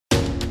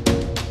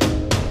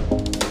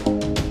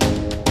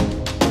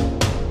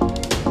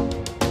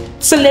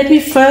So let me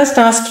first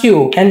ask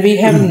you, and we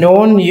have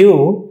known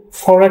you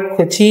for a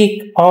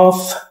critique of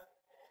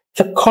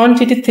the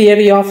quantity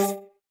theory of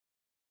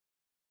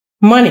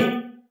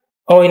money,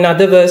 or in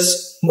other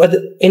words,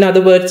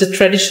 the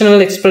traditional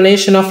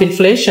explanation of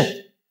inflation,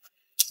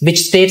 which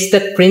states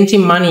that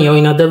printing money, or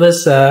in other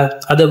words,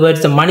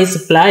 the money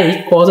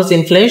supply causes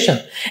inflation.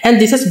 And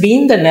this has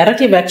been the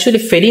narrative actually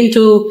fed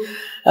into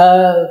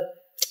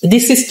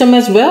this system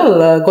as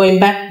well, going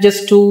back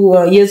just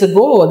 2 years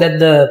ago, that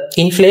the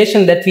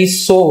inflation that we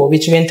saw,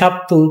 which went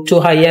up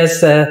to high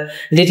as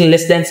little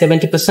less than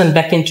 70%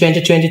 back in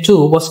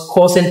 2022, was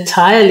caused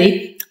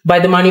entirely by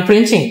the money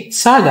printing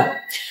saga.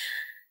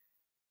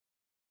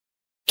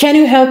 Can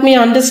you help me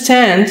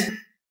understand,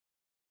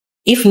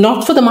 if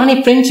not for the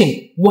money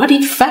printing, what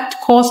in fact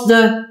caused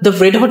the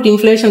red-hot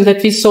inflation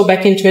that we saw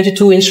back in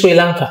 2022 in Sri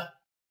Lanka?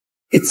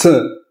 It's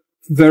a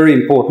very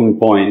important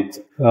point.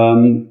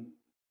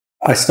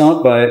 I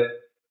start by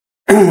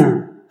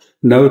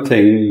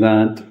noting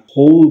that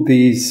all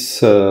these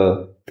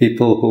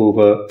people who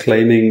were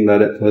claiming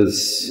that it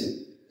was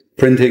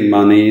printing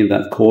money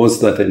that caused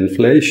that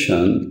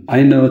inflation,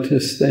 I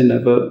noticed they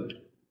never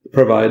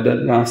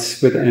provided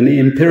us with any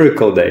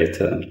empirical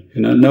data,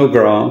 no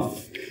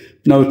graph,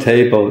 no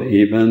table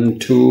even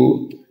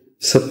to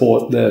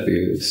support their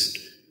views.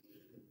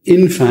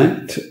 In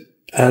fact,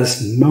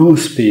 as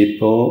most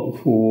people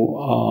who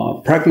are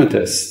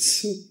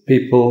pragmatists,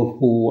 people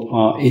who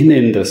are in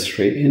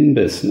industry, in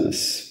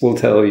business, will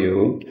tell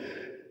you,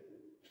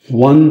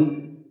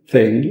 one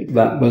thing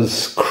that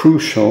was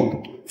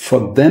crucial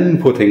for them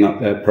putting up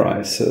their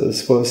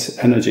prices was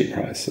energy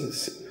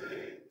prices.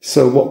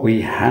 So what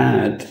we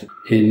had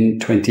in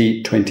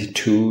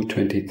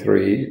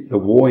 2022-23, the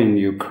war in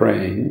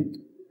Ukraine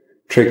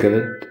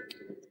triggered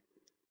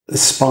a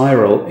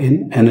spiral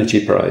in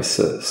energy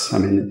prices. I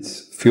mean,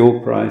 it's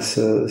fuel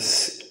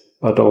prices,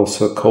 but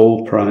also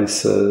coal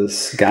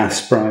prices,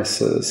 gas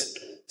prices.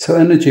 So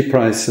energy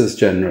prices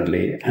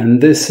generally,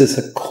 and this is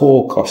a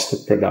core cost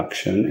of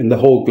production in the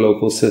whole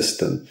global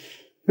system.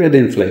 We had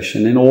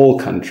inflation in all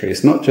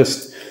countries, not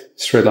just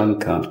Sri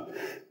Lanka.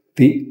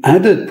 The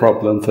added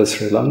problem for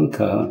Sri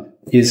Lanka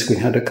is we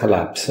had a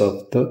collapse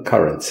of the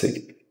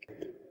currency.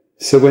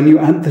 So when you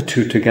add the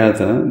two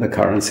together, the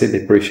currency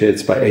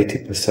depreciates by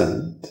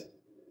 80%.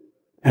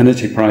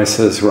 Energy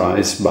prices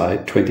rise by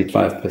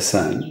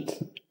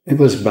 25%. It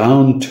was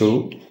bound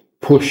to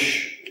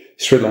push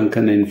Sri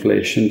Lankan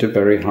inflation to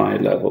very high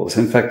levels.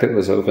 In fact, it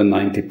was over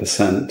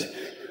 90%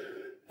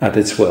 at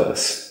its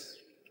worst.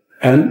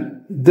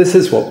 And this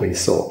is what we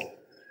saw.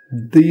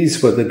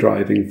 These were the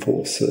driving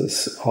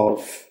forces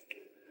of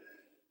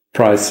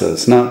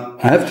prices. Now,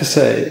 I have to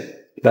say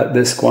that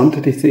this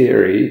quantity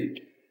theory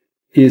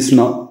is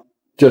not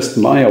just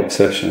my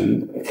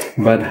obsession,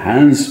 but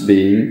has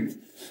been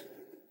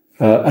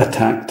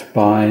attacked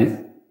by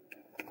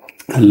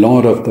a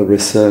lot of the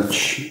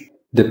research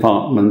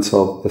departments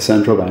of the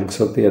central banks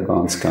of the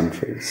advanced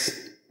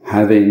countries,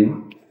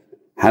 having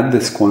had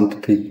this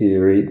quantity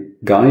theory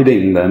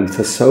guiding them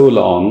for so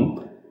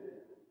long.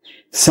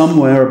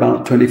 Somewhere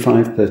about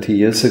 25, 30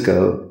 years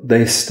ago,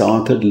 they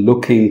started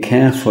looking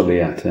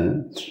carefully at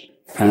it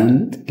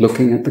and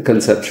looking at the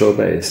conceptual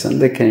base, and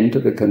they came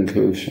to the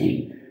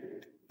conclusion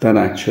that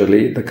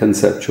actually the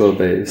conceptual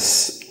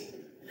base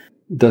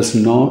does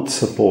not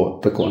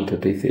support the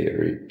quantity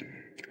theory.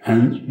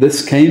 And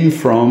this came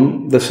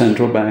from the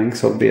central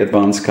banks of the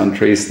advanced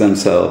countries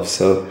themselves.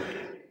 So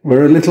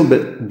we're a little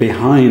bit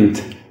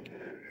behind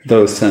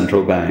those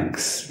central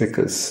banks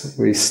because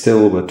we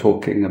still were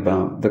talking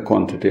about the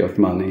quantity of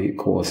money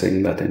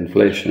causing that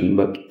inflation.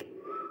 But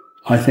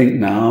I think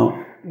now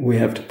we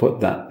have to put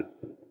that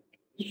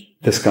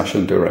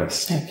discussion to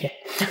rest. Okay.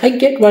 I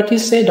get what you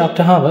say,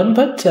 Dr. Howard,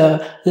 but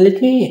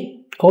let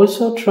me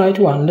also try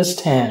to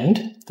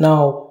understand.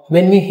 Now,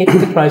 when we hit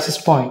the crisis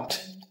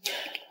point,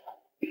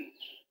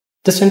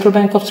 the Central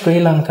Bank of Sri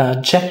Lanka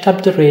jacked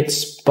up the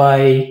rates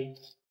by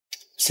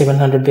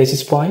 700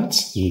 basis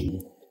points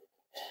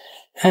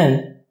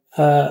and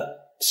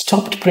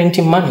stopped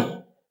printing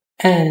money.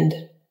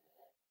 And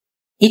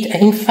it,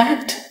 in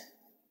fact,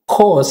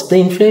 caused the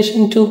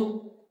inflation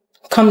to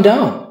come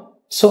down.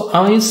 So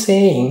are you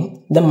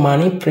saying the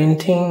money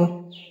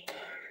printing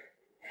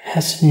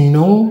has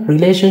no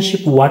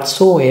relationship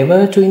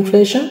whatsoever to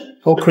inflation?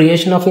 Or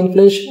creation of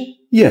inflation?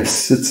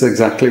 Yes, it's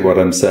exactly what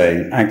I'm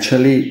saying.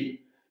 Actually,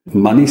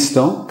 money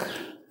stock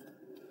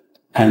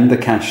and the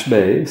cash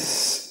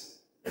base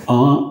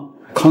are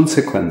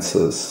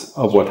consequences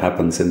of what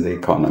happens in the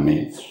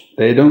economy.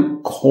 They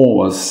don't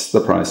cause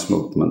the price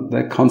movement,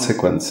 they're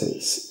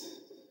consequences.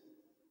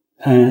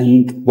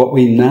 And what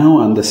we now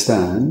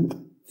understand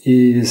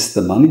is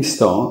the money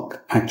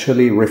stock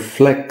actually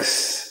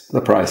reflects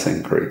the price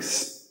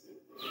increase.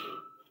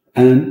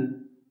 And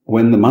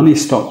when the money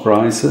stock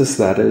rises,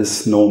 that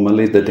is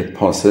normally the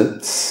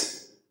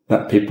deposits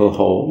that people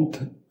hold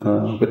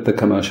with the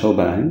commercial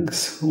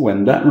banks.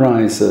 When that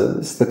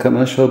rises, the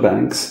commercial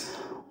banks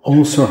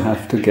also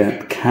have to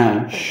get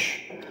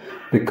cash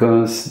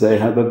because they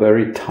have a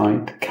very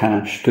tight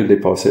cash to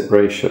deposit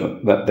ratio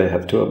that they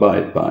have to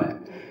abide by.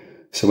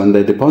 So when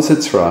their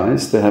deposits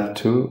rise, they have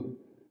to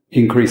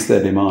increase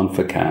their demand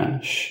for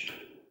cash.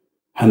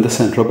 And the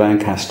central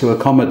bank has to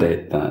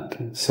accommodate that.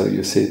 So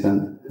you see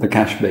then the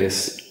cash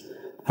base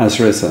has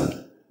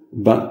risen.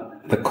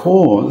 But the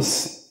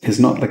cause is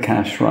not the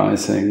cash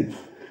rising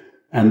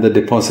and the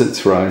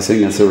deposits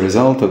rising as a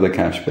result of the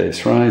cash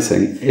base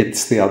rising.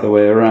 It's the other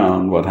way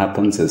around. What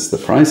happens is the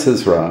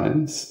prices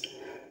rise,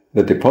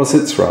 the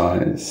deposits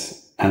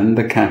rise, and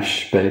the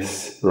cash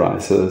base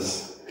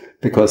rises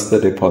because the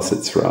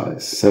deposits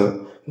rise.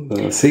 So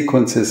the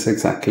sequence is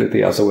exactly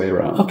the other way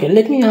around. Okay,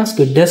 let me ask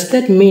you, does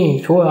that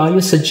mean, or are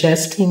you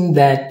suggesting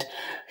that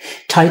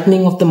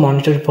tightening of the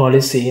monetary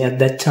policy at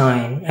that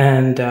time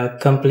and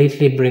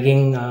completely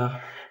bringing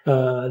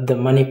the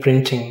money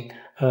printing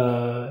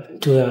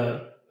to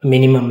a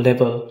minimum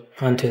level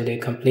until they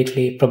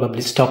completely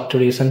probably stopped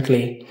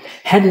recently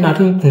had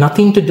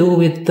nothing to do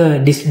with the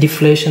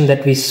deflation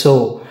that we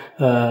saw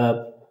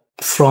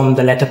from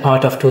the latter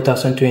part of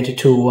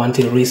 2022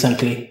 until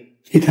recently?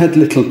 It had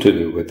little to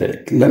do with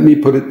it. Let me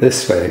put it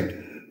this way,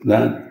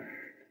 that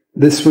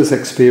this was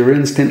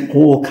experienced in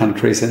all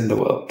countries in the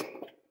world.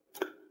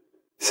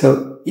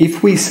 So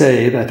if we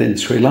say that in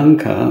Sri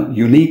Lanka,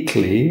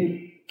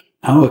 uniquely,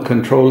 our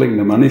controlling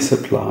the money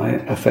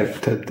supply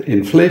affected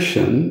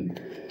inflation,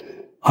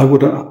 I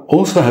would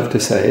also have to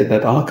say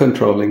that our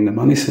controlling the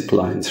money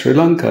supply in Sri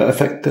Lanka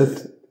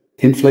affected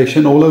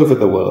inflation all over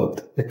the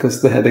world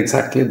because they had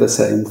exactly the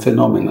same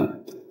phenomena.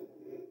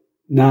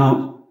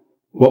 Now,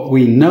 what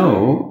we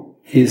know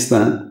is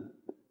that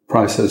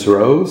prices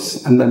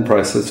rose and then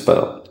prices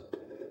fell.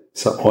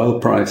 So oil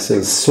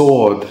prices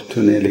soared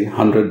to nearly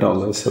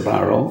 $100 a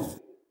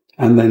barrel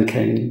and then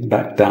came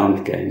back down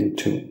again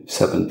to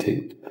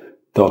 $70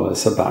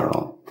 a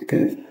barrel.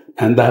 Okay?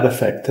 And that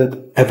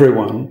affected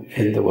everyone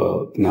in the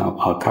world. Now,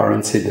 our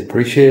currency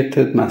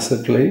depreciated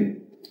massively,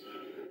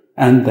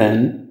 and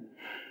then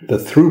the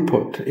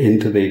throughput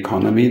into the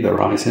economy, the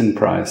rise in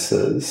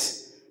prices,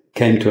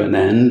 came to an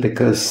end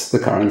because the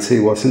currency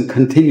wasn't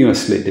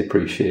continuously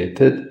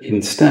depreciated.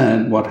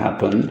 Instead, what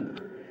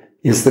happened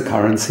is the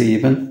currency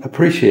even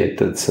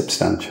appreciated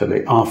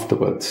substantially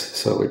afterwards.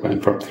 So we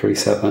went from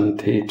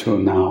 370 to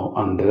now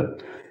under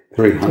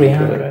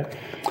 300.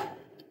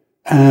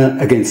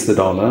 Against the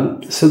dollar.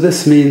 So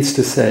this means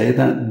to say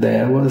that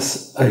there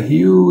was a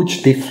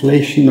huge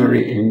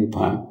deflationary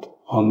impact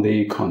on the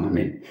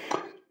economy.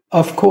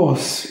 Of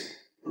course,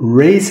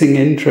 raising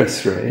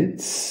interest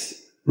rates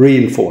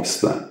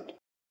reinforced that.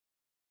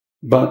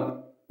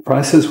 But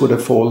prices would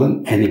have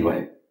fallen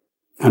anyway.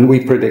 And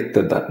we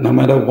predicted that no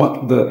matter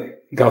what the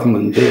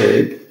government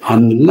did,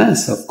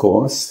 unless, of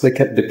course, they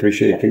kept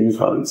depreciating the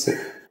currency.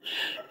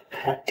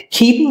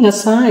 Keeping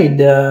aside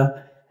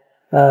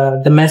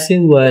the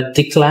massive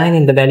decline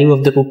in the value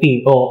of the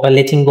rupee, or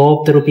letting go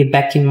of the rupee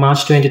back in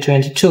March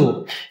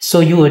 2022, so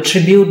you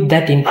attribute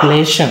that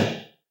inflation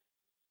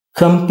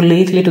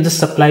completely to the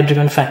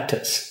supply-driven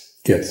factors?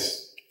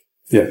 Yes.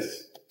 Yes.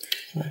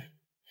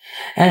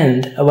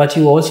 And what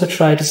you also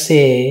try to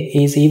say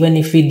is even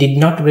if we did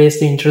not raise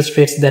the interest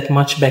rates that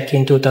much back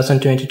in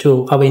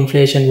 2022, our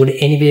inflation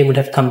would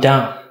have come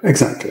down.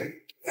 Exactly.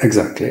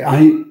 Exactly.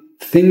 I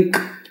think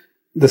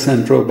the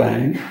central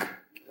bank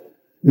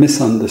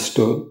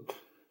misunderstood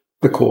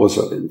the cause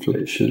of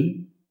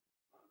inflation.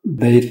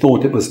 They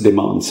thought it was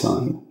demand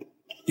side.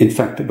 In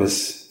fact, it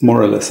was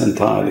more or less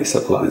entirely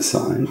supply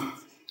side.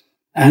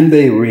 And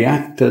they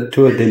reacted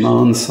to a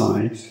demand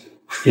side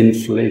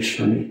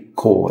inflation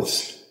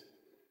cause,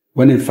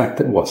 when in fact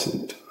it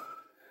wasn't.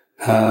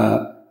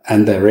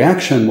 And their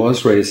reaction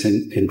was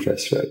raising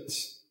interest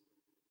rates.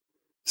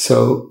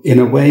 So in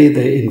a way,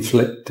 they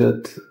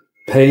inflicted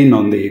pain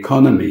on the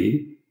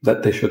economy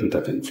that they shouldn't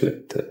have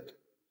inflicted,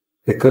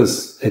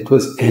 because it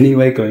was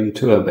anyway going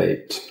to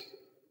abate.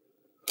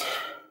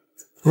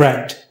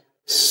 Right.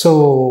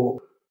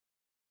 So,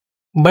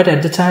 but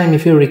at the time,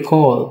 if you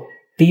recall,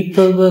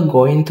 people were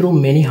going through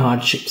many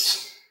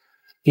hardships.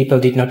 People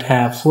did not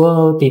have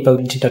fuel, people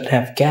did not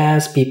have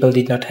gas, people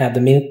did not have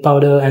the milk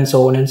powder, and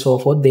so on and so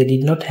forth. They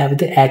did not have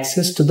the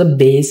access to the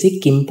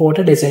basic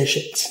imported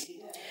essentials.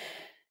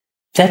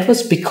 That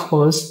was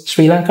because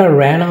Sri Lanka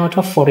ran out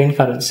of foreign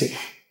currency.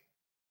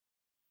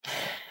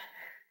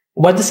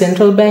 What the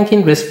central bank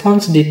in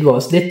response did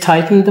was they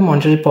tightened the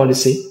monetary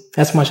policy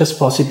as much as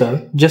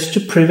possible just to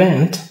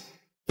prevent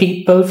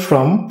people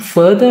from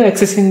further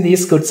accessing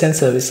these goods and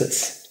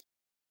services.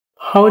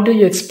 How do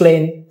you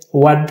explain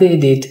what they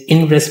did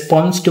in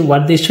response to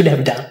what they should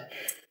have done?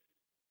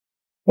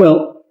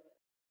 Well,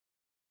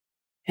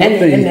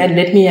 and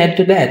let me add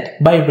to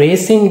that. By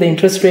raising the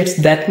interest rates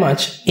that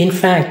much, in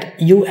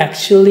fact, you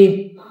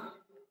actually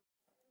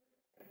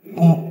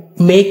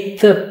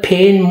make the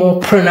pain more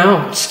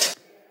pronounced.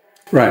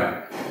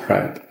 Right,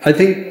 right. I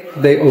think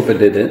they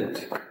overdid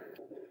it.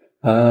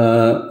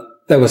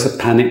 There was a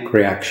panic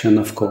reaction,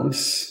 of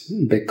course,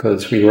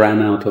 because we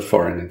ran out of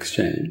foreign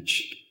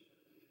exchange.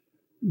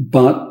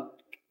 But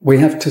we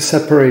have to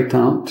separate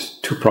out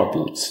two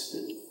problems.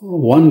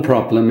 one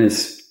problem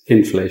is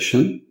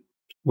inflation,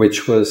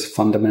 which was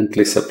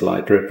fundamentally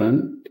supply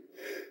driven.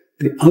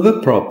 The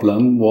other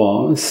problem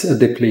was a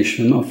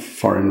depletion of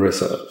foreign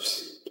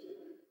reserves.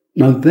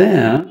 Now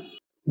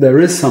there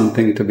is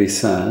something to be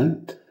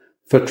said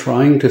for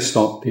trying to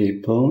stop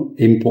people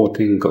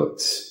importing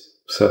goods.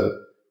 So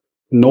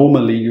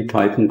normally you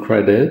tighten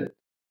credit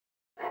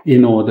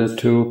in order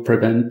to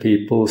prevent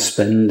people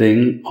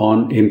spending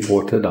on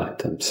imported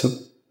items. So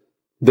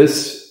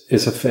this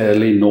is a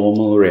fairly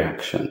normal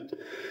reaction.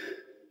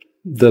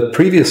 The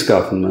previous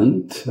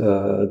government,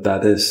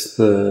 that is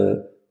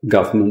the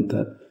government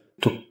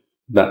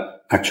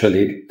that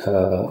actually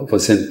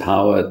was in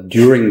power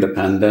during the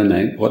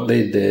pandemic, what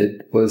they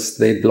did was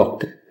they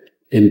blocked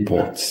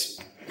imports.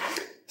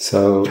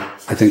 So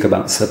I think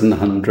about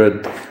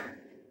 700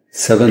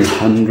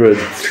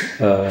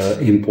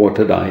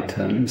 imported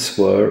items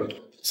were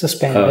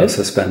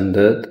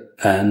suspended,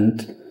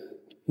 and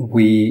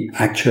we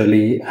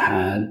actually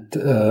had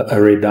a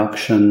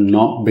reduction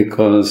not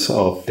because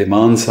of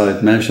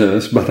demand-side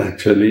measures, but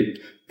actually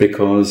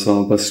because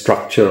of a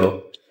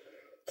structural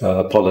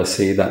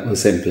policy that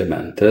was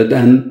implemented.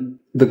 And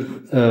the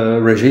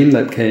regime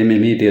that came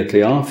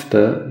immediately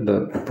after,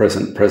 the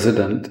present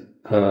president,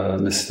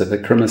 Mr.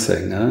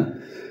 Vikramasinghe,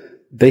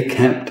 they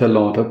kept a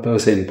lot of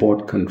those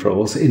import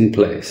controls in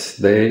place.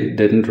 They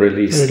didn't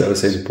release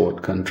those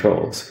import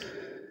controls.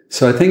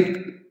 So I think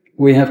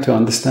we have to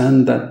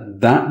understand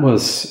that that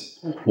was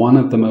one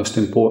of the most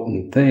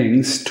important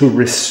things to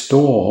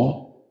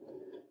restore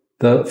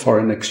the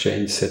foreign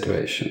exchange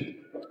situation.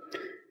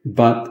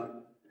 But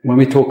when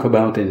we talk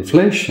about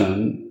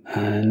inflation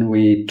and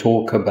we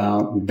talk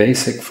about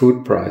basic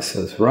food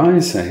prices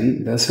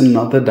rising, there's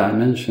another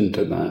dimension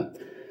to that.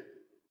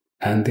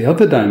 And the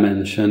other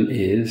dimension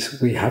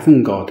is we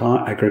haven't got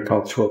our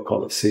agricultural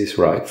policies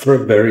right for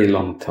a very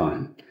long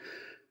time.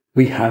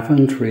 We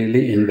haven't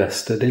really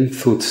invested in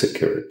food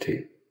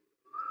security.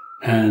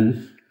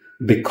 And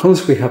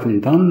because we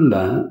haven't done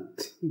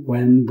that,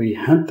 when we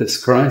had this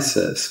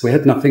crisis, we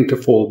had nothing to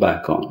fall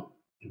back on.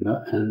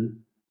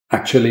 And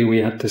actually we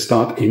had to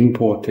start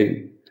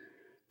importing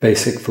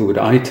basic food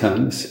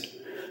items,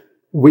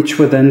 which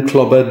were then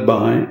clobbered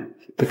by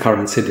the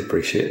currency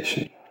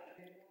depreciation.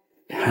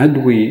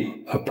 Had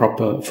we a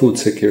proper food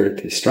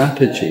security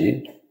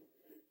strategy,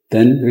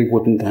 then we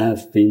wouldn't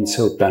have been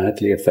so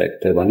badly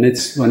affected. And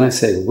when I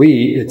say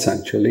we, it's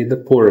actually the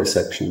poorer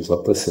sections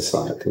of the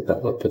society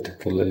that were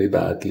particularly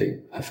badly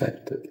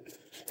affected.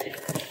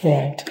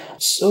 Right.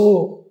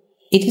 So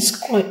it is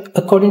quite,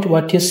 according to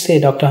what you say,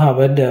 Dr.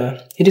 Howard,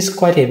 it is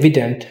quite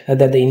evident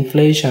that the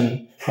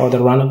inflation or the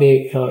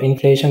runaway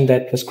inflation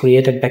that was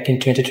created back in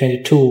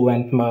 2022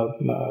 and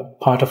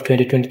part of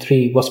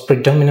 2023 was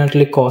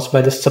predominantly caused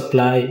by the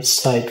supply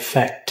side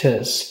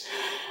factors.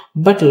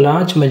 But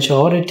large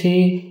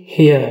majority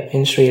here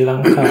in Sri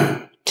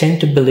Lanka tend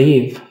to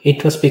believe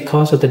it was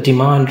because of the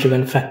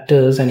demand-driven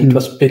factors, and it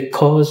was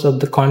because of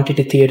the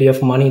quantity theory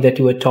of money that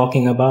you were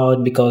talking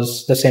about,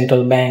 because the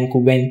central bank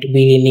went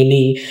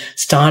willy-nilly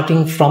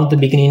starting from the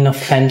beginning of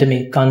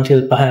pandemic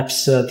until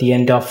perhaps the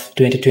end of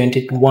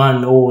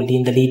 2021 or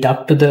in the lead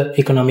up to the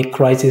economic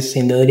crisis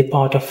in the early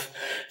part of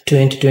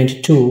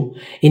 2022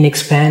 in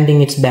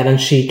expanding its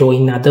balance sheet, or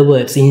in other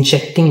words,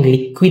 injecting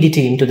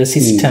liquidity into the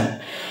system.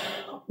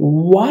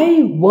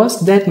 Why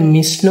was that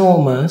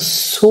misnomer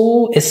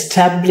so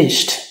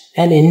established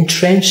and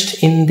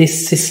entrenched in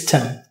this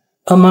system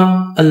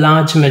among a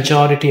large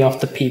majority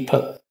of the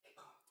people?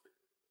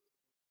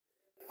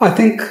 I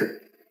think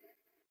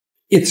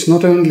it's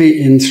not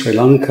only in Sri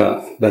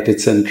Lanka that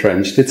it's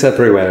entrenched, it's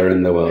everywhere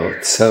in the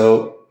world.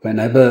 So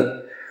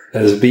whenever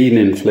there's been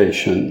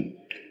inflation,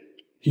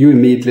 you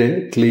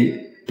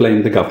immediately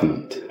blame the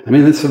government. I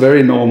mean, it's a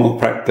very normal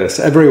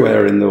practice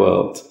everywhere in the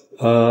world.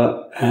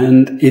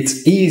 And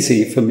it's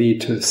easy for me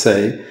to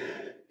say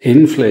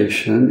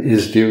inflation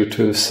is due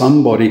to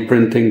somebody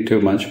printing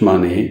too much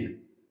money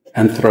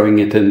and throwing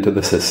it into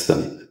the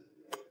system.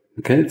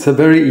 Okay, it's a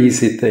very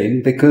easy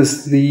thing,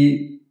 because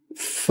the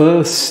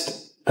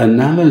first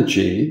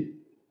analogy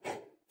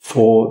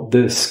for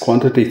this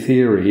quantity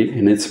theory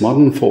in its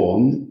modern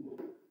form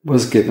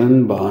was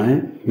given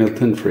by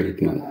Milton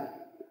Friedman.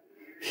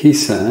 He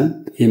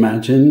said,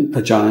 imagine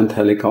a giant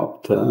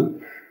helicopter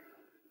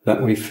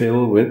that we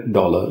fill with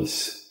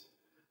dollars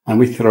and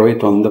we throw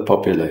it on the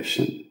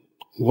population.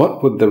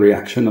 What would the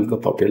reaction of the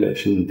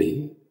population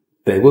be?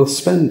 They will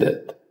spend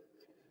it.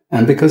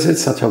 And because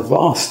it's such a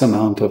vast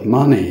amount of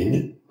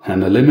money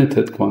and a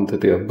limited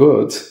quantity of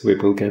goods, we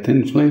will get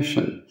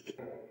inflation.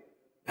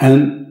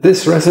 And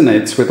this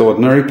resonates with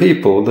ordinary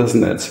people,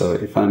 doesn't it? So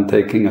if I'm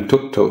taking a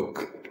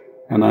tuk-tuk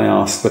and I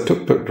ask the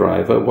tuk-tuk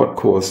driver what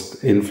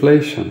caused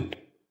inflation,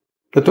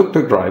 the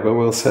tuk-tuk driver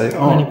will say,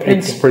 oh,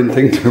 it's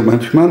printing too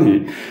much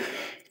money.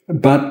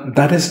 But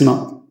that is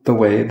not the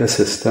way the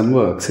system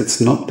works. It's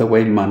not the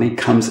way money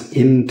comes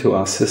into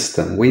our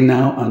system. We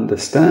now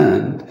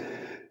understand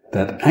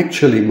that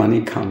actually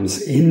money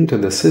comes into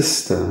the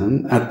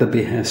system at the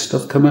behest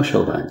of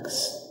commercial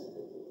banks.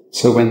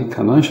 So when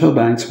commercial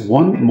banks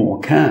want more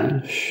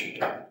cash,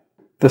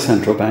 the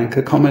central bank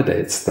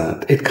accommodates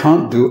that. It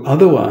can't do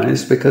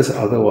otherwise, because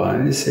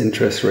otherwise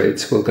interest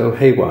rates will go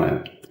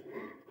haywire.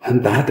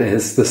 And that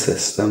is the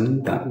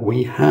system that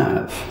we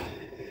have.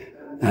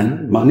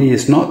 And money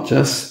is not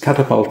just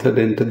catapulted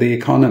into the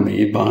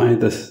economy by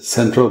the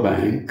central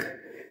bank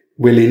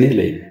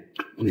willy-nilly.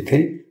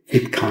 Okay?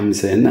 It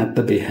comes in at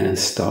the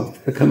behest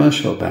of the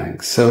commercial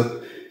banks.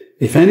 So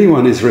if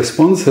anyone is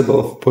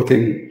responsible for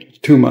putting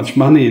too much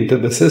money into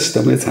the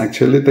system, it's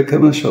actually the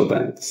commercial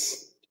banks.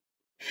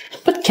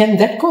 But can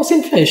that cause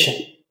inflation?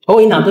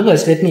 Or in other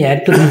words, let me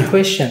add to that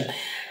question.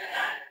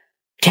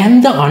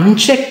 Can the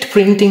unchecked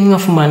printing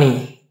of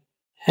money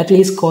at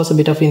least cause a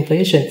bit of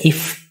inflation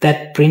if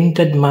that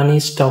printed money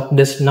stock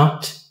does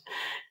not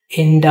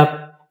end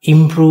up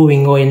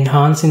improving or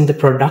enhancing the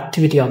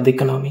productivity of the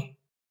economy?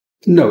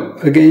 No.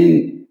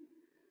 Again,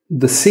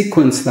 the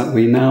sequence that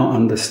we now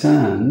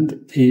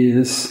understand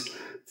is,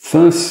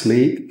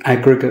 firstly,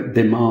 aggregate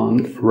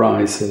demand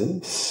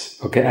rises,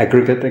 okay,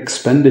 aggregate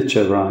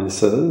expenditure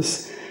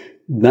rises.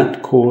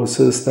 That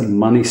causes the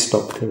money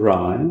stock to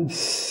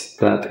rise.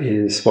 That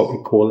is what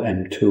we call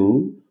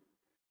M2.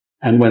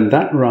 And when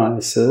that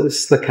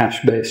rises, the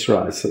cash base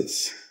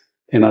rises.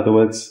 In other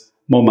words,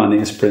 more money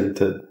is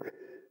printed.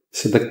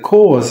 So the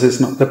cause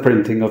is not the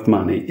printing of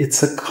money.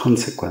 It's a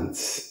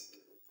consequence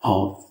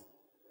of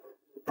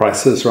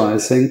prices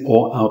rising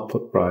or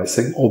output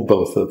rising, or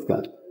both of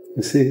them.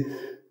 You see?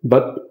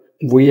 But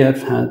we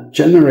have had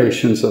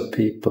generations of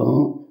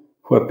people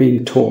who have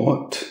been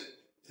taught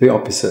the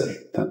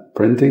opposite, that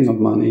printing of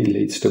money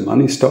leads to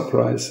money stock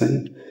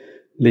rising,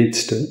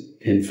 leads to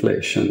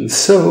inflation.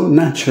 So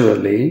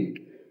naturally,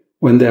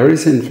 when there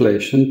is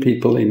inflation,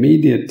 people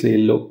immediately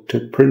look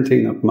to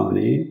printing of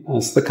money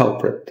as the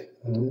culprit,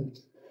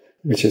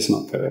 which is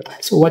not good.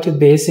 So what you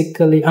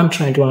basically, I'm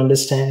trying to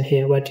understand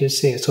here what you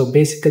say. So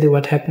basically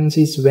what happens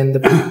is when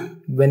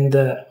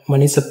the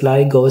money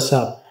supply goes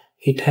up,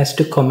 it has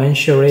to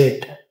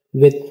commensurate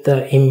with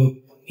the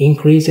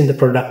increase in the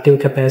productive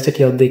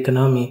capacity of the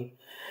economy.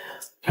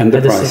 And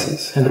the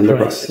prices. And the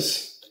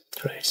prices.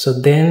 Right. So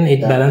then it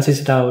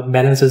balances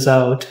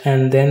out,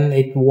 and then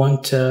it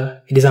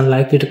is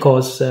unlikely to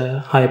cause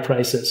higher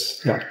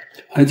prices. Yeah.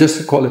 And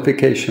just a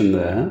qualification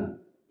there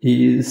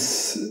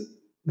is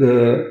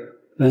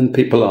then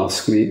people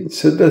ask me,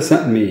 so does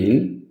that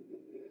mean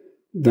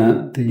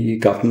that the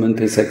government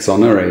is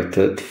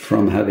exonerated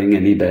from having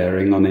any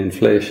bearing on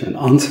inflation?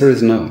 Answer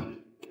is no.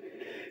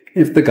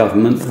 If the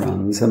government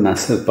runs a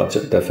massive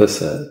budget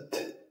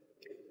deficit,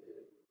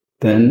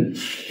 then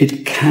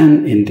it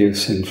can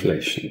induce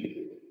inflation,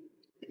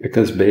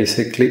 because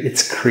basically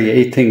it's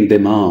creating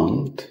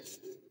demand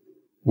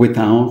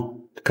without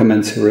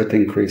commensurate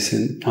increase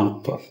in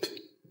output.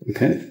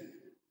 Okay?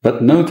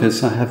 But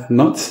notice I have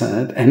not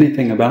said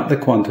anything about the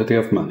quantity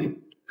of money.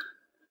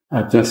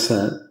 I've just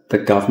said the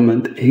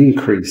government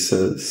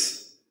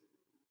increases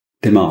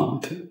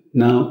demand.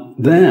 Now,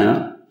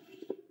 that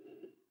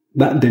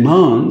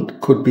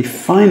demand could be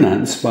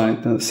financed by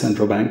the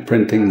central bank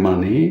printing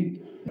money,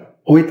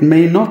 or it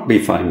may not be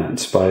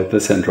financed by the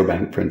central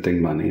bank printing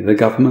money. The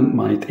government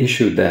might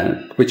issue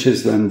debt, which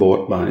is then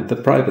bought by the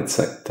private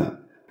sector.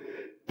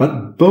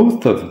 But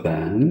both of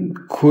them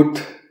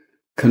could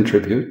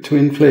contribute to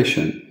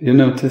inflation. You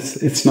notice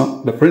it's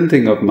not the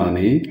printing of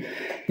money,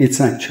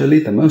 it's actually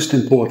the most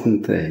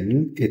important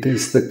thing. It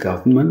is the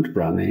government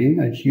running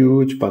a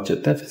huge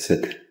budget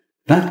deficit.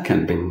 That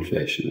can be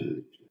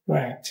inflationary.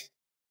 Right.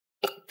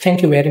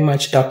 Thank you very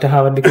much, Dr.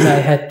 Howard, because I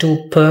had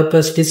to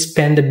purposely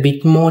spend a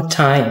bit more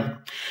time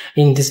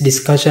in this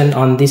discussion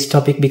on this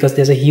topic, because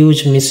there's a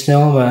huge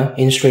misnomer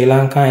in Sri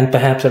Lanka and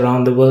perhaps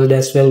around the world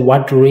as well.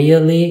 What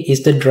really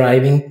is the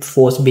driving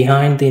force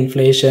behind the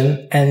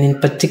inflation, and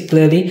in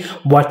particularly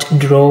what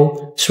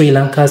drove Sri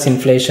Lanka's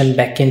inflation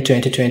back in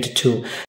 2022?